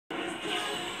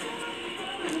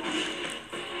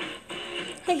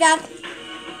Hey guys,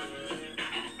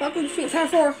 welcome to Street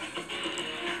Fighter 4.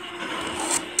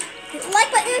 Hit the like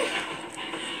button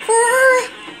for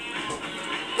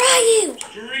Ryu.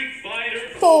 Street Fighter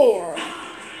 4.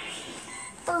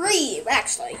 For Ryu,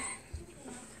 actually.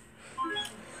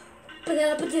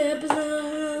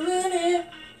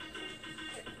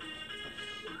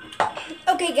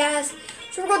 Okay guys,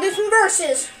 so we're gonna do some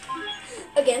verses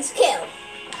against Kill.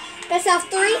 Best out of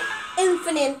 3,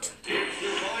 Infinite.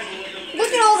 Look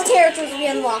at all the characters we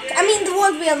unlocked. I mean the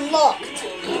ones we unlocked.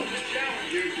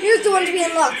 Here's the ones we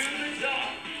unlocked.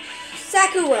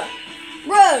 Sakura,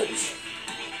 Roach,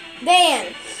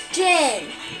 Dan,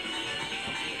 Jin,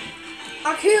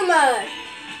 Akuma,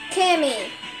 Cammy,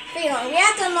 Phelan. We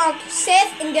have to unlock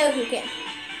Seth and Gokuken.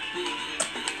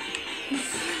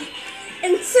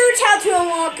 And search how to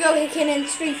unlock Gokuken in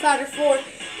Street Fighter 4.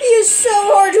 He is so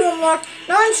hard to unlock.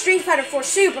 Not in Street Fighter 4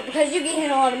 Super, because you get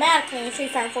him automatically in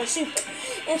Street Fighter 4 Super.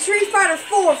 In Street Fighter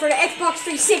 4 for the Xbox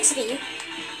 360,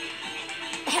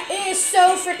 it is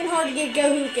so freaking hard to get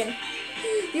Gokuken.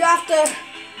 You have to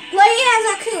play as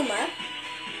Akuma,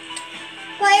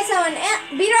 play as someone,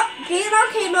 beat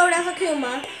arcade mode as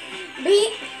Akuma,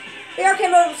 beat arcade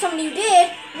mode with someone you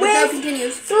did, with no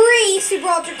continues. 3 Super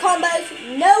Ultra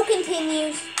combos, no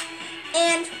continues,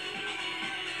 and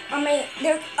I mean,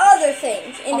 there's other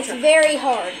things, and Ultra. it's very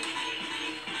hard.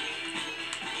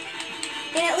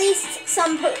 And at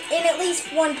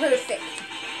least one perfect.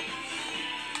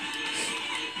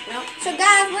 Well, So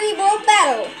guys, World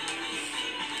Battle.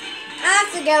 I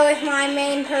have to go with my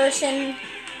main person,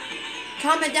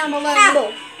 comment down below.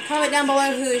 Apple. Comment down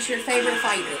below who is your favorite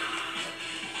fighter.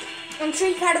 On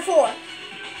Street Fighter 4.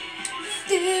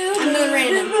 I'm doing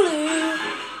random.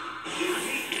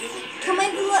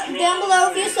 Comment down below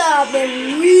if you subbed,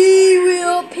 and we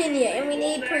will pin you. And we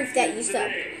need proof that you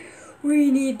subbed.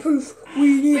 We need proof.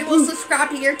 We will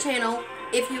subscribe to your channel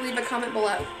if you leave a comment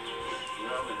below.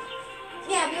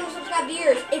 Yeah, we will subscribe to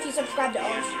yours if you subscribe to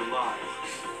ours.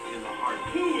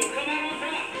 Who will come out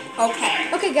on top?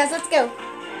 Okay. Okay, guys, let's go.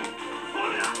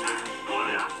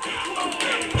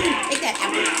 Take that,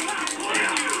 Apple.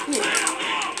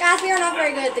 Guys, we are not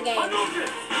very good at the game.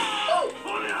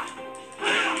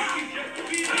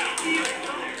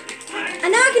 I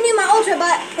know I can do my ultra,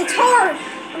 but it's hard.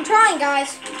 I'm trying,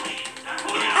 guys.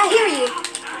 I hear you.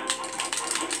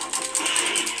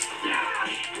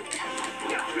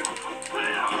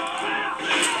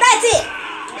 That's it.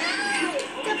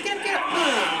 Get up. Oh.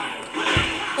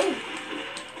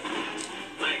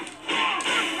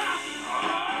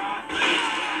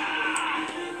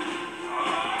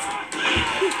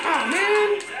 Oh, man.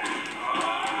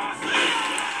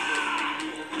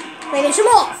 Finish him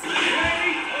off.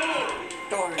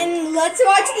 Darn. And let's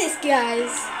watch this,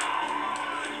 guys.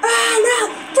 Ah, no!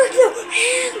 Frick no!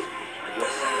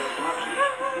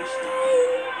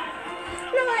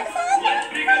 No,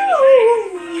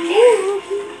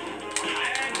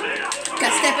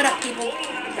 Gotta step it up, people.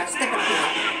 Gotta step it up, people.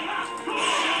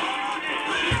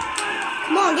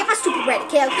 Come on, get my super ready,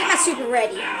 Kel. Get my super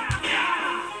ready.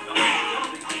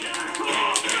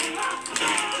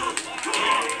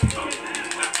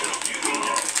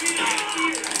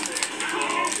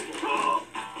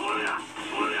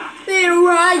 Then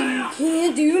Ryu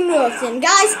can't do nothing.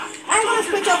 Guys, I'm going to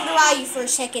switch over to Ryu for a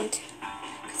second.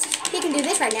 He can do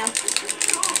this right now.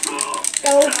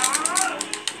 Go.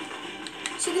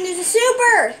 She can do the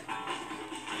super.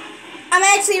 I'm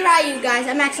actually Ryu, guys.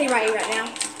 I'm actually Ryu right now.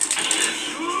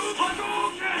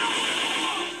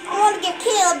 I want to give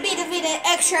Kill a bit of an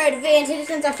extra advantage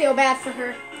since I feel bad for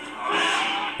her.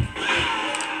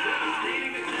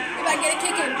 If I get a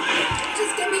kick in,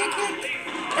 just give me a kick.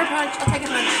 Or punch. I'll take a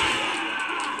punch.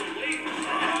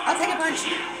 I'll take a punch.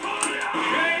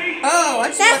 Oh, I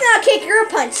just That's not a kick or a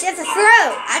punch. That's a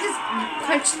throw. I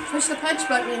just pushed the punch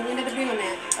button and ended up doing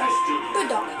that. Good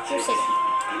dog. You're sitting.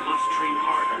 You must train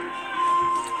harder.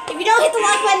 If you don't hit the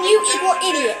like button, you equal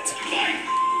idiot.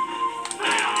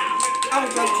 I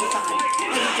was joking for fun.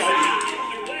 I was joking.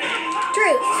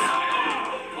 Truth.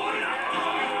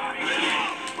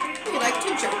 We like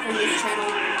to joke on this channel.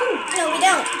 No, we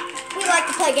don't. We like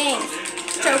to play games.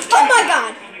 Joke. Oh my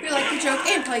god. We like to joke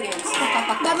and play games.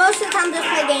 But most of the time, just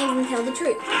play games and tell the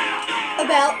truth.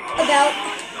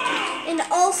 And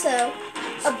also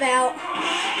about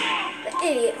the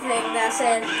idiot thing that I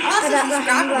said. I lost a about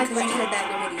subscriber like because you said that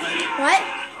in the video. What?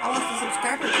 I lost a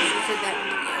subscriber because you said that in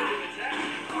the video.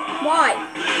 Why?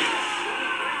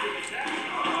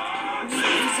 You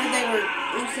said they were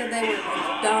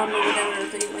like dumb or whatever,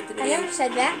 so you didn't like the I video. never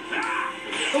said that.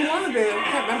 A while ago, I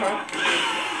can't remember.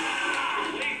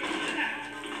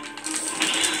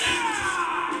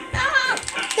 Ah!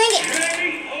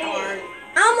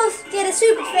 a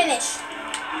super finish.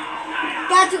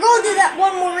 Got to go do that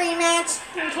one more rematch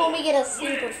until we get a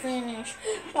super finish.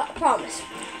 But I promise,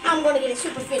 I'm gonna get a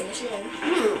super finish then.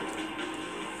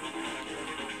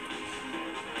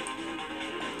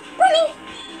 Remy!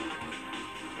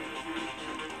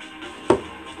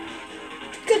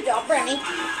 Good job, Remy.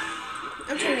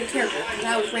 I'm changing character because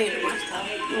I was random last time.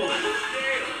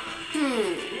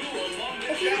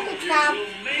 If you subscribe,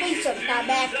 please subscribe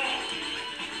back.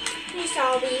 Please,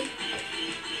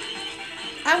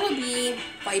 I will be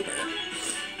Viper.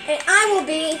 and I will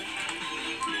be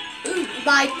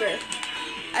Viper.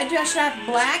 I just have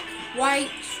black, white,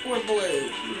 or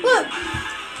blue. Look.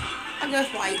 I'll go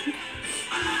with white.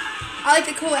 I like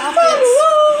the cool outfits.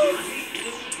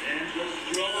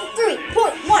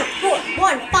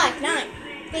 3.14159.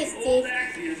 This is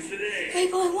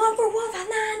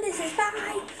 3.14159. This is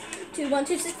 5. 2, 1,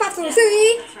 2, 6, 5, 4,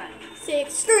 3,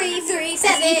 6, 3, 3,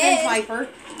 7. Ethan's Viper.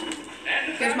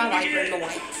 Here's my Viper in the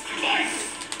white.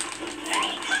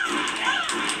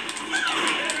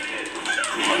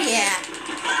 Oh yeah.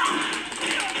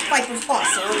 Viper's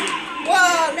awesome.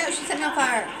 Whoa, no, she set me on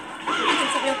fire. Ethan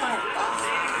set me on fire.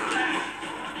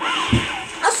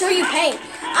 I'll show you pain.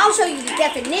 I'll show you the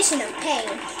definition of pain.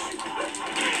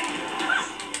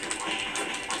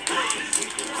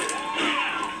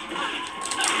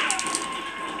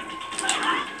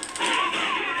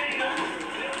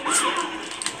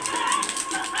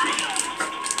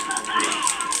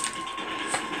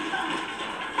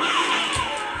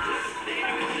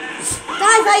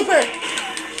 Die, Viper!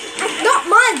 That's not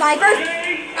my Viper!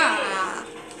 Ah.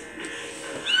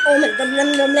 Oh my dum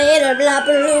later, blah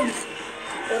blah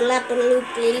Oh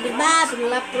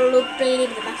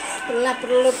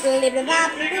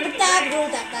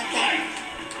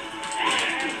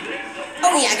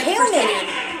yeah, I got the first hit in.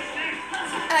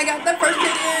 I got the first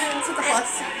hit in. So it's a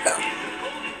plus.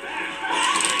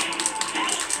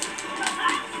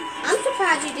 I'm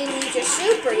surprised you didn't use your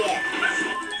super yet.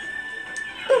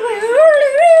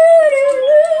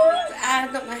 I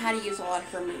don't know how to use a lot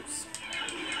of her moves.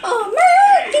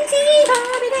 Emergency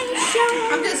combination.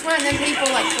 I'm just one of them people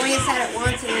like glance at it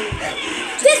once and then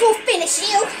This will finish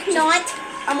you. Not.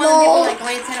 I'm one of them people that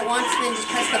glance at it once and then just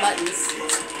press the buttons.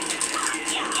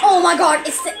 Oh my god,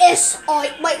 it's the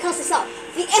S-I... Wait, cross this up.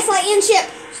 The S-I-N chip.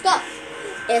 Stop.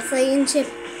 S-I-N chip.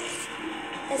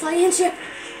 S-I-N chip.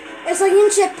 S-I-N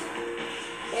chip.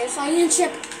 S-I-N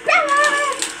chip.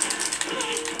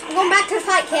 I'm going back to the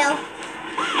fight, Kale.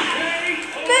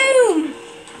 Boom.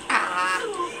 Ah.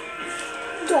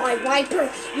 Die, Viper.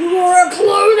 You are a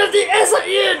clone of the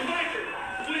S-I-N.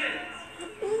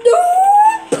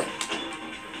 Nope.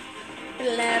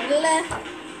 Blah, blah.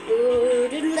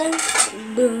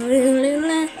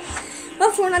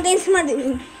 Vad får man det som man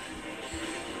du?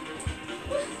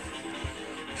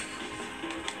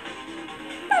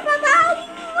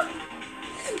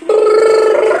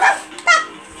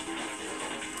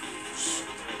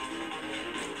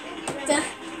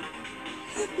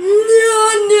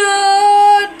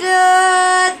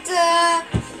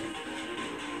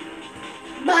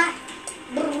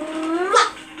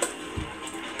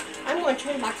 I'm going to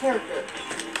change my character.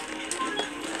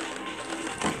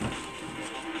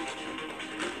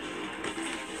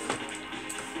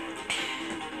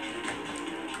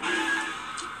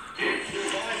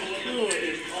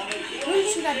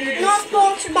 Not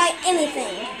sponsored by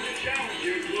anything.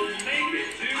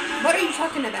 What are you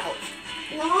talking about?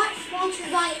 Not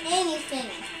sponsored by anything.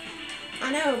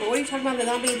 I know, but what are you talking about with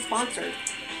not being sponsored?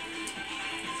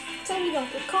 So you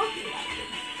don't get copyrighted.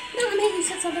 No, I mean, you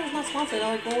said something was not sponsored.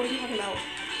 I'm like, well, what are you talking about?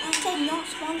 I said not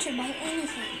sponsored by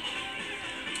anything.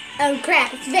 Oh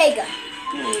crap, it's Vega.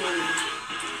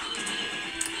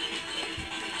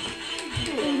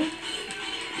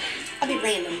 I'll be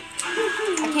random.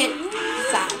 I can't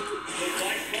decide.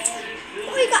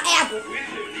 Oh, you got Apple.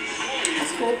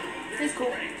 That's cool. It's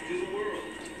cool.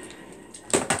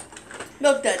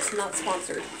 Milk Duds, not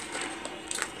sponsored.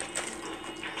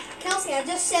 Kelsey, I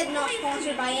just said not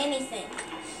sponsored by anything.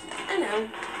 I know.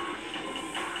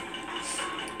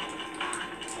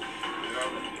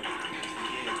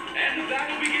 And the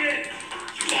battle begins.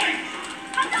 Fight!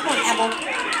 Come on, Apple.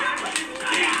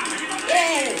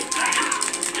 Yay!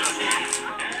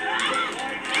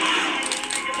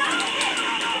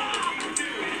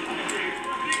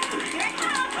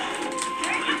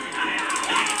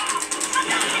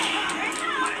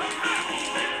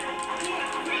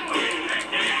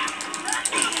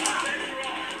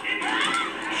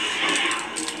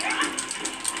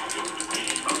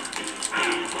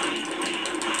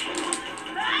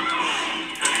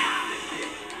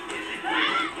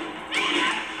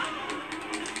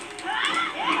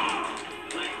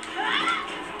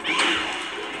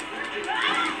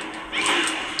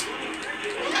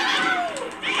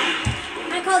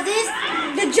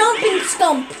 The jumping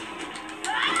stump.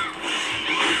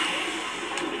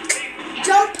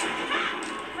 Jump.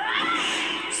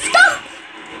 Stump.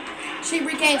 She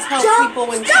regains health, Jump. people,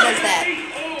 when she Stop. does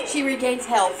that. She regains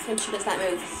health when she does that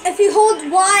move. If you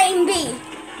hold Y and B.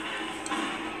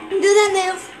 Do that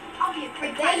move. I'll be a If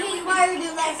quick they hit you while you're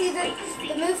doing that, it's either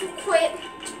the move to quit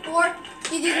or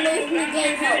you do the move and you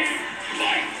gain health.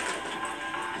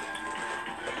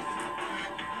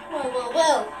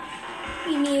 Whoa.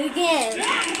 We meet again.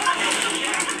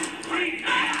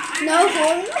 No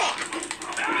holding back.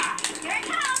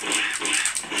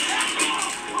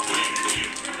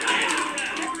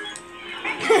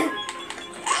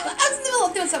 I was in the middle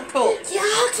of doing something cool.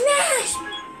 Dog smash!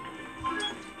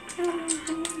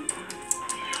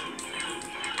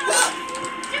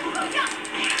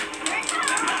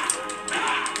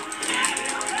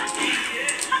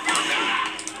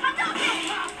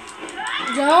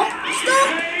 Jump! Stop!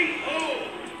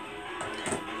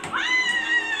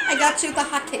 I got you the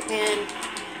hot kick, man.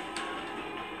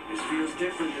 This feels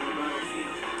different than the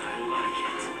battlefield. I like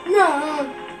it. No!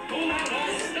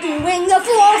 Doing the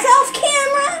full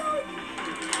self-camera!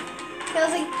 I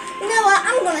was like, you know what?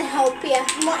 I'm gonna help you.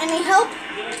 Want any help?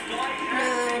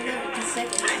 No, not a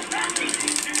second.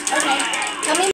 Okay. Tell me